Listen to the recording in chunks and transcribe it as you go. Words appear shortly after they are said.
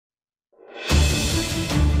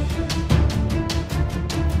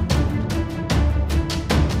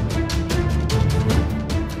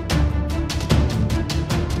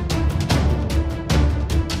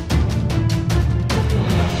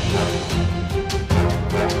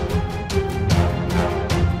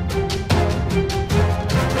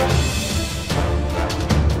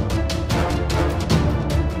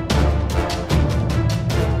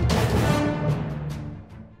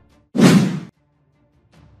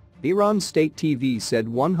Iran's state TV said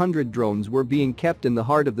 100 drones were being kept in the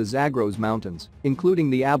heart of the Zagros Mountains,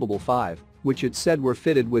 including the Ababel 5, which it said were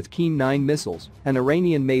fitted with Keen 9 missiles, an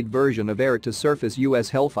Iranian-made version of air-to-surface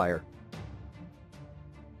US Hellfire.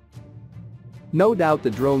 No doubt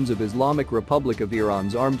the drones of Islamic Republic of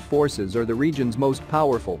Iran's armed forces are the region's most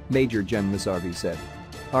powerful, Maj Gen Mousavi said.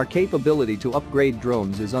 Our capability to upgrade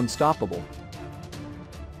drones is unstoppable.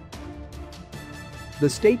 The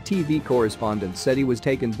state TV correspondent said he was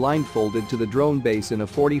taken blindfolded to the drone base in a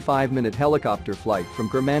 45-minute helicopter flight from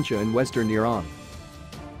Kermanshah in western Iran.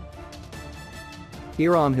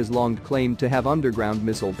 Iran has long claimed to have underground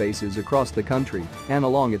missile bases across the country and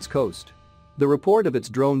along its coast. The report of its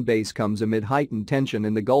drone base comes amid heightened tension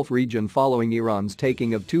in the Gulf region following Iran's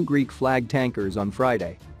taking of 2 Greek-flagged tankers on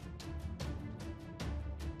Friday.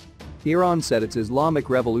 Iran said its Islamic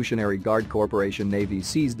Revolutionary Guard Corporation Navy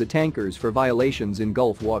seized the tankers for violations in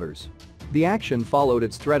Gulf waters. The action followed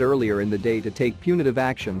its threat earlier in the day to take punitive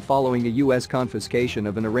action following a U.S. confiscation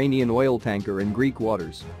of an Iranian oil tanker in Greek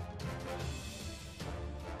waters.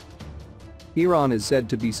 Iran is said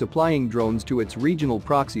to be supplying drones to its regional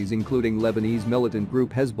proxies including Lebanese militant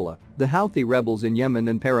group Hezbollah, the Houthi rebels in Yemen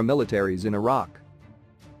and paramilitaries in Iraq.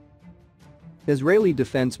 Israeli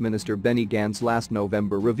Defense Minister Benny Gantz last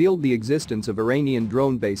November revealed the existence of Iranian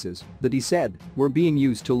drone bases that he said were being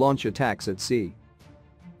used to launch attacks at sea.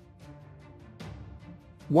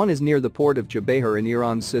 One is near the port of Chabahar in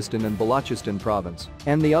Iran's Sistan and Balochistan province,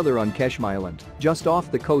 and the other on Keshim Island, just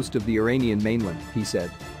off the coast of the Iranian mainland, he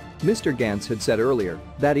said. Mr. Gantz had said earlier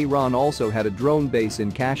that Iran also had a drone base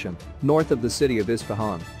in Kashan, north of the city of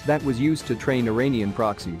Isfahan, that was used to train Iranian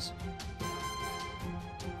proxies.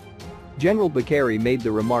 General Bakhari made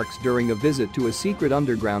the remarks during a visit to a secret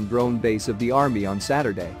underground drone base of the army on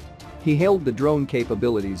Saturday. He hailed the drone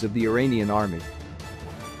capabilities of the Iranian army.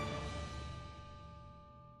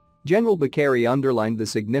 General Bakhari underlined the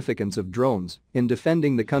significance of drones in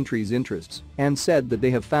defending the country's interests and said that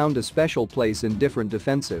they have found a special place in different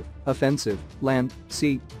defensive, offensive, land,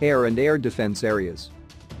 sea, air and air defense areas.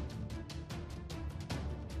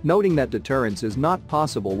 Noting that deterrence is not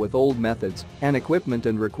possible with old methods and equipment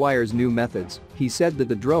and requires new methods, he said that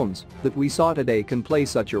the drones that we saw today can play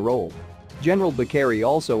such a role. General Bakhari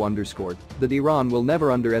also underscored that Iran will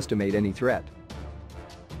never underestimate any threat.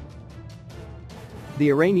 The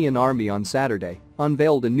Iranian army on Saturday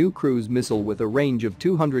unveiled a new cruise missile with a range of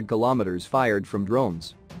 200 kilometers fired from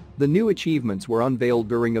drones. The new achievements were unveiled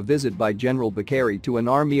during a visit by General Bakhari to an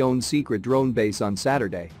army-owned secret drone base on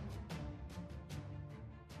Saturday.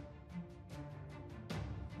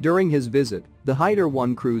 During his visit, the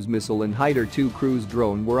Haider-1 cruise missile and Haider-2 cruise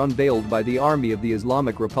drone were unveiled by the Army of the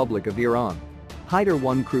Islamic Republic of Iran.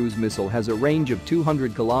 Haider-1 cruise missile has a range of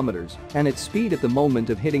 200 kilometers and its speed at the moment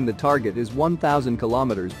of hitting the target is 1,000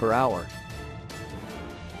 kilometers per hour.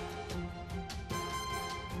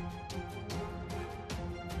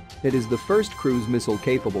 It is the first cruise missile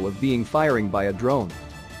capable of being firing by a drone.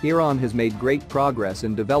 Iran has made great progress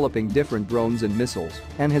in developing different drones and missiles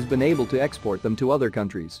and has been able to export them to other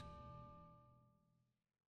countries.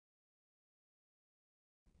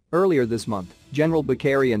 Earlier this month, General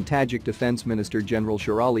Bakhari and Tajik Defense Minister General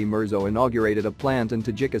Sherali Mirzo inaugurated a plant in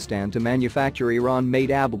Tajikistan to manufacture Iran-made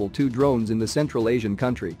Ababel 2 drones in the Central Asian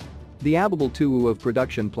country. The Ababel 2 of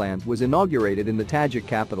production plant was inaugurated in the Tajik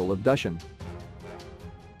capital of Dushan.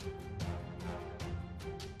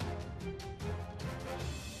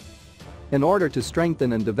 In order to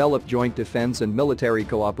strengthen and develop joint defense and military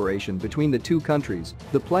cooperation between the two countries,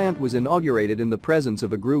 the plant was inaugurated in the presence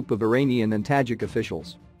of a group of Iranian and Tajik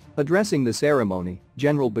officials. Addressing the ceremony,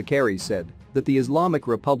 General Bakhari said that the Islamic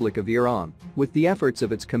Republic of Iran, with the efforts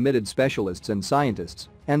of its committed specialists and scientists,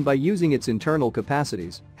 and by using its internal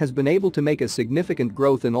capacities, has been able to make a significant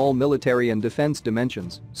growth in all military and defense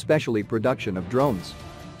dimensions, especially production of drones.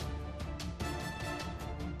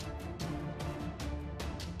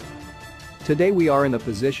 Today we are in a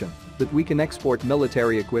position that we can export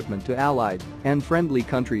military equipment to allied and friendly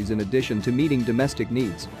countries in addition to meeting domestic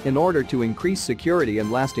needs in order to increase security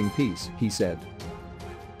and lasting peace, he said.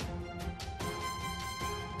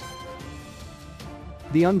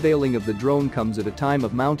 The unveiling of the drone comes at a time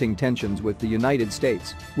of mounting tensions with the United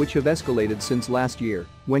States, which have escalated since last year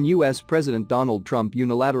when US President Donald Trump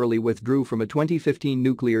unilaterally withdrew from a 2015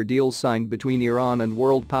 nuclear deal signed between Iran and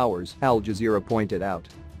world powers, Al Jazeera pointed out.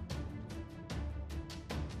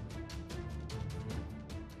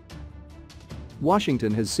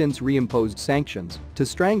 Washington has since reimposed sanctions to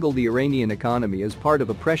strangle the Iranian economy as part of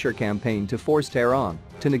a pressure campaign to force Tehran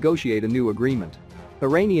to negotiate a new agreement.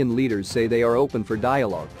 Iranian leaders say they are open for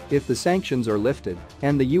dialogue if the sanctions are lifted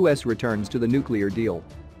and the US returns to the nuclear deal.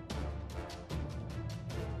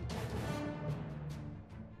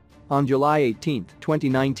 On July 18,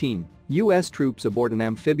 2019, US troops aboard an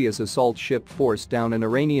amphibious assault ship forced down an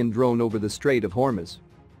Iranian drone over the Strait of Hormuz.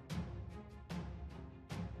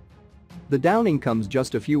 The downing comes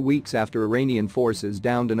just a few weeks after Iranian forces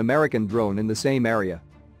downed an American drone in the same area.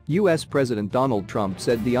 US President Donald Trump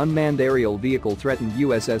said the unmanned aerial vehicle threatened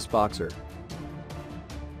USS Boxer.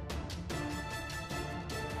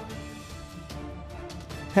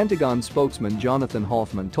 Pentagon spokesman Jonathan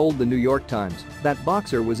Hoffman told the New York Times that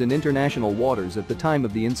Boxer was in international waters at the time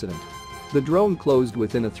of the incident. The drone closed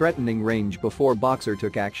within a threatening range before Boxer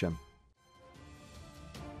took action.